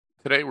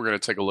Today we're going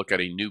to take a look at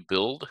a new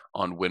build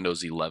on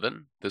Windows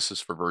 11. This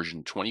is for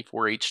version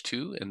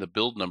 24H2 and the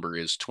build number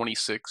is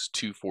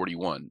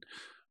 26241.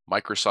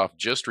 Microsoft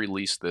just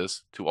released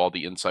this to all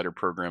the Insider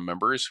Program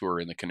members who are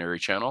in the Canary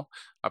channel.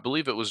 I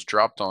believe it was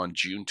dropped on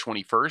June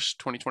 21st,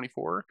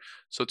 2024,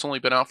 so it's only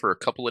been out for a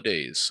couple of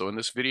days. So in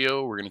this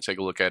video, we're going to take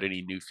a look at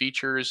any new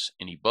features,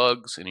 any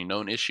bugs, any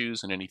known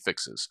issues, and any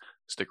fixes.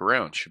 Stick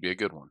around, should be a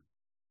good one.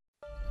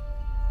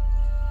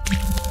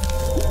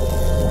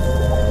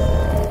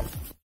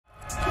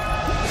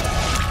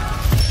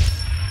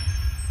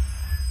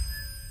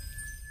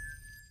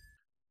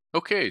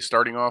 Okay,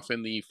 starting off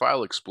in the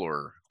File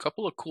Explorer, a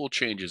couple of cool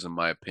changes in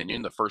my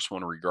opinion. The first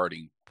one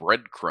regarding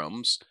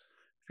breadcrumbs.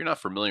 If you're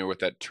not familiar with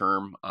that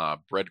term,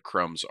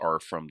 breadcrumbs are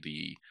from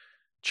the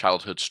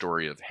childhood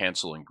story of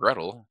Hansel and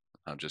Gretel.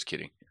 I'm just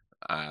kidding.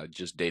 I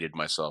just dated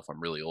myself.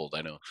 I'm really old,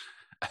 I know.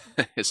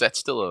 Is that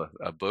still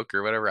a book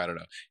or whatever? I don't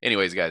know.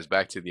 Anyways, guys,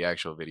 back to the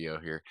actual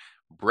video here.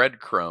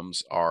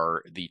 Breadcrumbs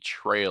are the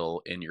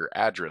trail in your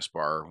address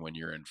bar when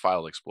you're in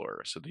File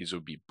Explorer. So these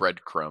would be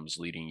breadcrumbs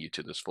leading you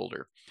to this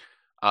folder.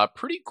 A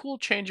pretty cool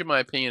change in my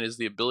opinion is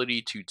the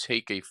ability to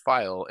take a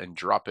file and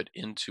drop it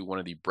into one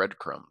of the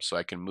breadcrumbs so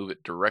I can move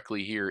it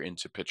directly here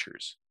into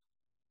pictures.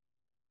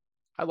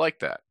 I like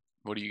that.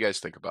 What do you guys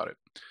think about it?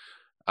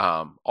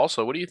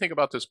 Also, what do you think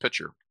about this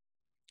picture?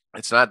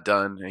 It's not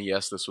done, and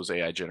yes, this was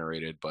AI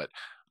generated, but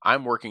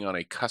I'm working on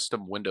a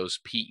custom Windows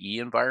PE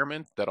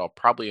environment that I'll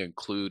probably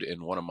include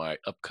in one of my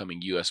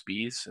upcoming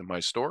USBs in my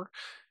store.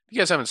 If you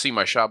guys haven't seen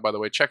my shop, by the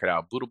way, check it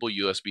out,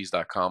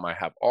 bootableusbs.com. I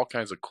have all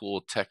kinds of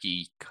cool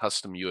techie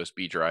custom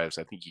USB drives.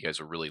 I think you guys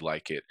will really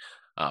like it.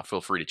 Feel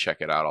free to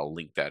check it out. I'll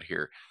link that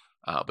here.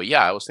 But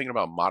yeah, I was thinking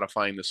about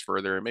modifying this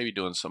further and maybe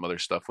doing some other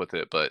stuff with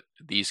it, but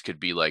these could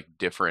be like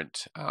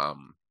different.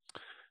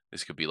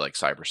 This could be like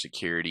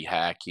cybersecurity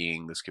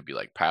hacking. This could be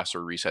like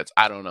password resets.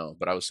 I don't know,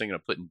 but I was thinking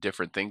of putting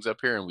different things up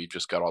here, and we've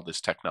just got all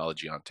this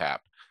technology on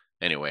tap.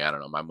 Anyway, I don't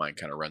know. My mind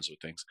kind of runs with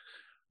things.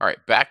 All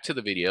right, back to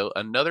the video.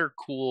 Another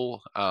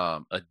cool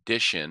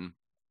addition.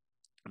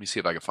 Let me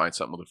see if I can find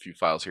something with a few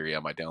files here. Yeah,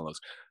 my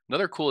downloads.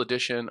 Another cool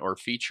addition or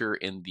feature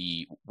in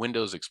the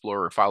Windows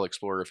Explorer, File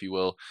Explorer, if you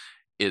will,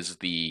 is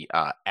the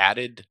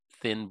added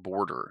thin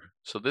border.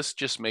 So this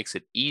just makes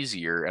it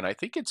easier, and I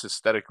think it's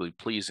aesthetically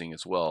pleasing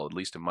as well, at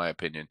least in my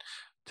opinion,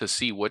 to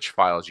see which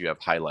files you have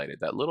highlighted.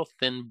 That little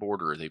thin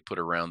border they put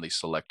around the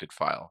selected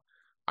file.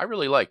 I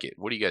really like it.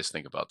 What do you guys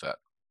think about that?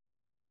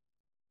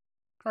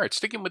 All right,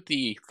 sticking with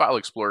the File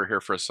Explorer here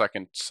for a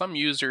second, some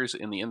users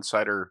in the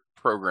Insider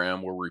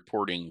program were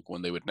reporting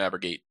when they would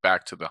navigate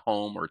back to the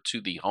home or to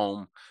the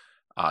home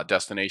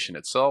destination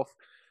itself,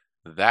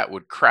 that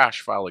would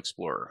crash File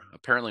Explorer.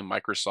 Apparently,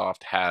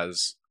 Microsoft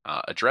has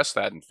addressed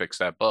that and fixed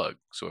that bug.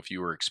 So if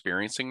you were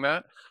experiencing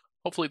that,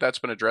 hopefully that's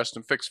been addressed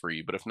and fixed for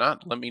you. But if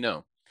not, let me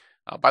know.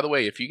 By the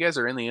way, if you guys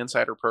are in the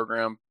Insider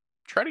program,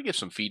 try to give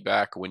some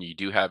feedback when you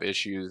do have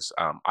issues.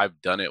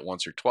 I've done it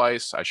once or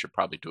twice. I should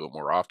probably do it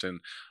more often.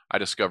 I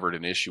discovered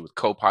an issue with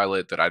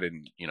Copilot that I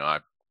didn't, I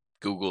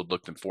Googled,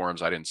 looked in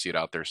forums, I didn't see it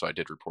out there, so I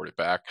did report it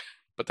back.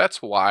 But that's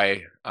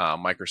why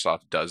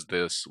Microsoft does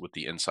this with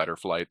the Insider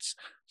flights.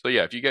 So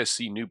yeah, if you guys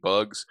see new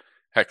bugs,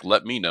 heck,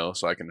 let me know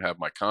so I can have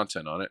my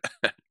content on it.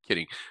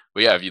 Kidding.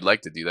 But yeah, if you'd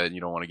like to do that and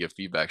you don't want to give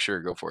feedback,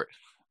 sure, go for it.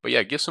 But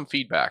yeah, give some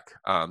feedback.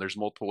 There's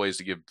multiple ways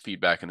to give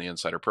feedback in the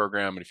Insider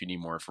program, and if you need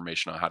more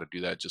information on how to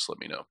do that, just let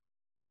me know.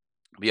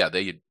 But yeah,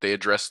 they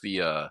address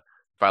the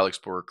File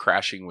Explorer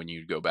crashing when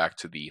you go back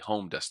to the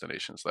home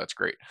destination, so that's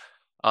great.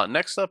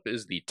 Next up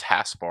is the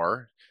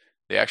taskbar.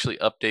 They actually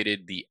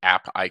updated the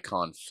app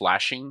icon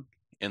flashing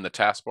in the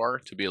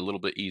taskbar to be a little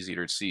bit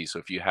easier to see. So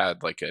if you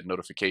had like a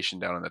notification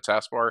down in the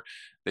taskbar,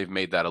 they've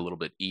made that a little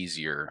bit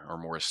easier or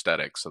more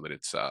aesthetic so that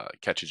it's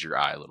catches your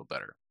eye a little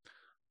better.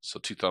 So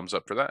 2 thumbs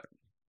up for that.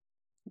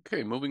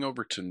 Okay, moving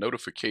over to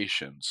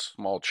notifications,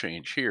 small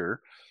change here.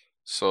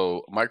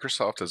 So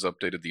Microsoft has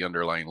updated the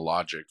underlying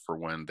logic for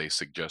when they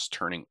suggest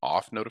turning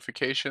off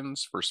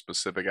notifications for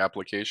specific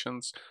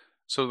applications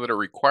so that it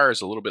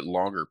requires a little bit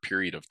longer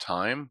period of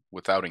time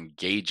without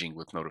engaging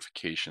with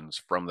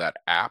notifications from that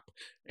app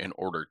in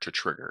order to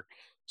trigger.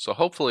 So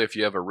hopefully if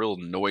you have a real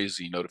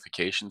noisy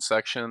notification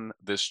section,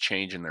 this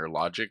change in their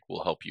logic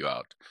will help you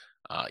out.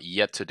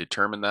 Yet to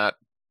determine that,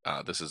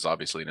 this is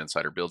obviously an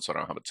insider build, so I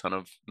don't have a ton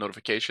of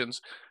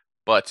notifications.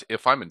 But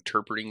if I'm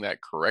interpreting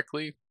that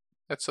correctly,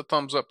 that's a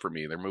thumbs up for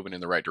me. They're moving in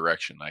the right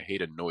direction. I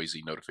hate a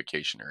noisy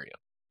notification area.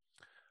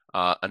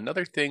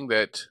 Another thing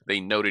that they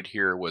noted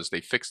here was they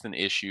fixed an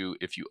issue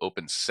if you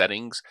open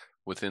settings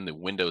within the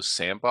Windows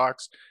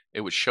sandbox,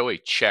 it would show a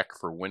check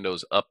for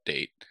Windows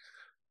Update,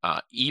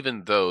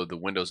 even though the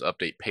Windows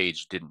Update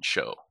page didn't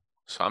show.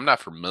 So I'm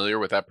not familiar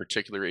with that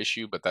particular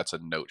issue, but that's a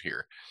note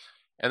here.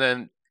 And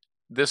then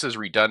this is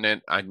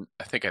redundant. I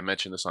think I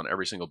mentioned this on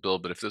every single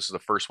build, but if this is the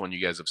first one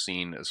you guys have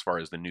seen as far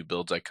as the new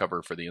builds I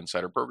cover for the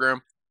Insider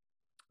program,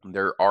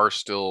 there are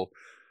still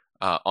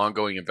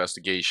ongoing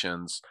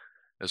investigations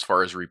as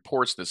far as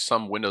reports that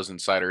some Windows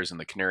insiders in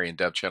the Canary and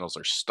dev channels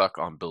are stuck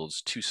on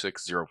builds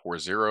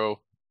 26040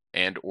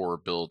 and or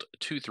build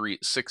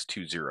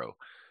 23620.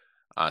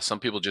 Some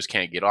people just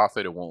can't get off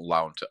it. It won't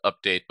allow them to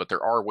update, but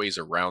there are ways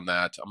around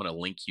that. I'm going to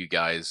link you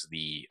guys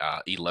the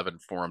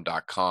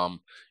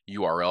 11forum.com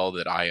URL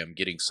that I am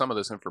getting some of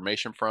this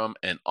information from.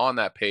 And on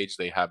that page,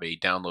 they have a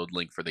download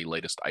link for the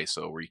latest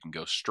ISO where you can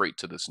go straight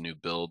to this new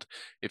build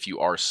if you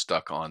are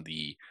stuck on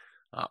the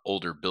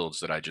older builds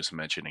that I just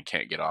mentioned and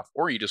can't get off,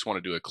 or you just want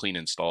to do a clean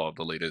install of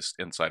the latest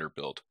Insider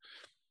build.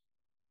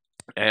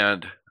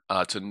 And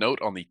to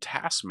note on the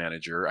task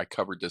manager, I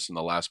covered this in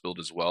the last build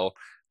as well.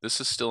 This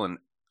is still an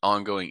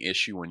ongoing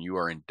issue when you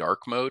are in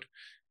dark mode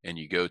and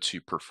you go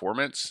to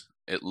performance.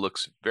 It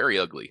looks very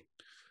ugly.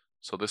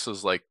 So this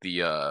is like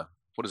the,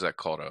 what is that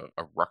called?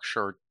 A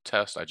Rorschach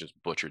test? I just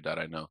butchered that,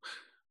 I know.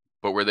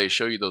 But where they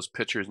show you those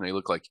pictures and they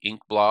look like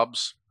ink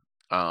blobs.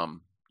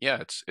 Yeah,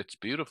 it's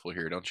beautiful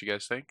here, don't you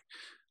guys think?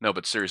 No,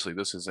 but seriously,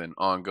 this is an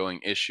ongoing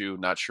issue.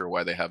 Not sure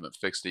why they haven't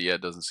fixed it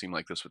yet. Doesn't seem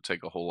like this would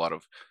take a whole lot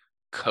of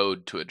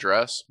code to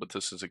address, but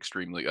this is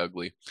extremely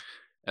ugly.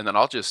 And then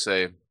I'll just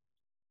say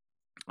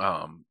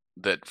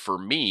that for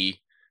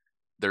me,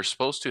 they're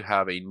supposed to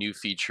have a new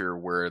feature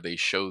where they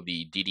show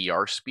the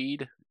DDR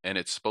speed, and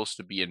it's supposed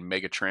to be in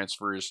mega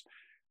transfers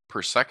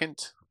per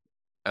second,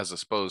 as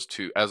opposed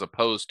to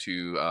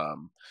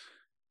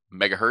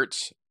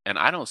megahertz. And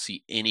I don't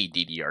see any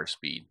DDR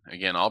speed.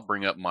 Again, I'll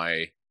bring up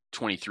my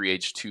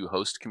 23H2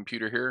 host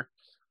computer here,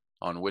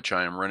 on which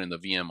I am running the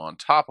VM on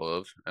top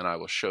of, and I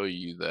will show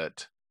you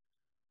that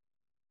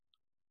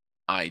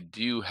I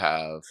do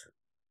have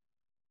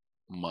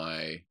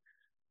my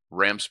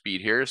RAM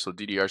speed here. So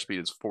DDR speed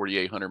is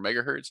 4800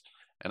 megahertz,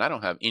 and I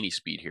don't have any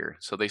speed here.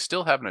 So they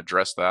still haven't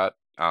addressed that.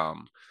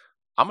 I'm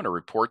going to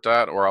report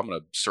that, or I'm going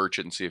to search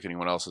it and see if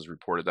anyone else has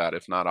reported that.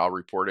 If not, I'll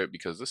report it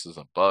because this is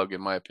a bug in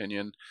my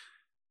opinion.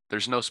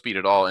 There's no speed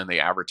at all, and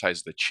they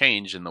advertise the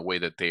change in the way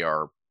that they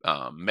are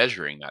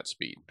measuring that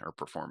speed or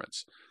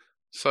performance.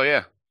 So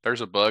yeah,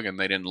 there's a bug and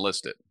they didn't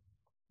list it.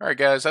 All right,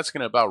 guys, that's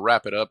going to about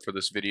wrap it up for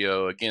this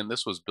video. Again,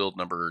 this was build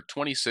number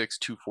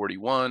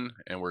 26241,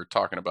 and we're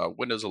talking about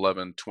Windows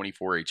 11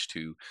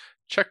 24H2.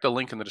 Check the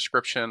link in the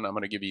description. I'm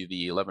going to give you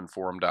the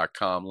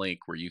 11forum.com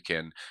link where you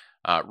can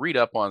read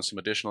up on some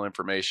additional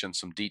information,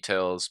 some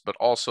details, but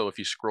also if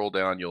you scroll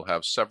down, you'll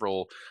have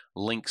several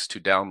links to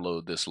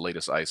download this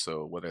latest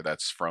ISO, whether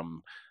that's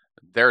from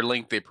their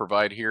link they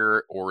provide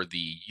here or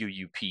the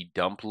UUP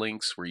dump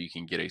links where you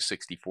can get a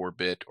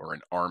 64-bit or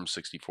an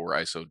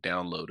ARM64 ISO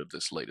download of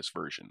this latest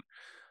version.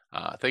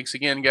 Thanks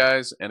again,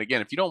 guys. And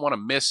again, if you don't want to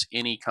miss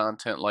any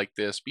content like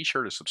this, be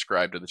sure to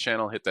subscribe to the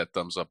channel, hit that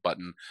thumbs up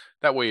button.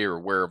 That way you're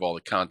aware of all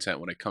the content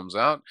when it comes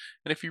out.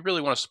 And if you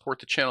really want to support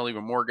the channel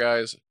even more,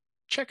 guys,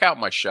 check out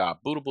my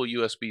shop,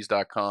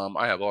 bootableusbs.com.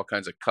 I have all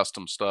kinds of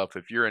custom stuff.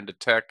 If you're into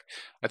tech,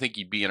 I think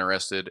you'd be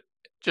interested.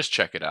 Just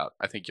check it out.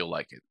 I think you'll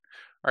like it.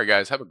 All right,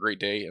 guys, have a great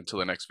day. Until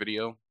the next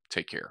video,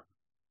 take care.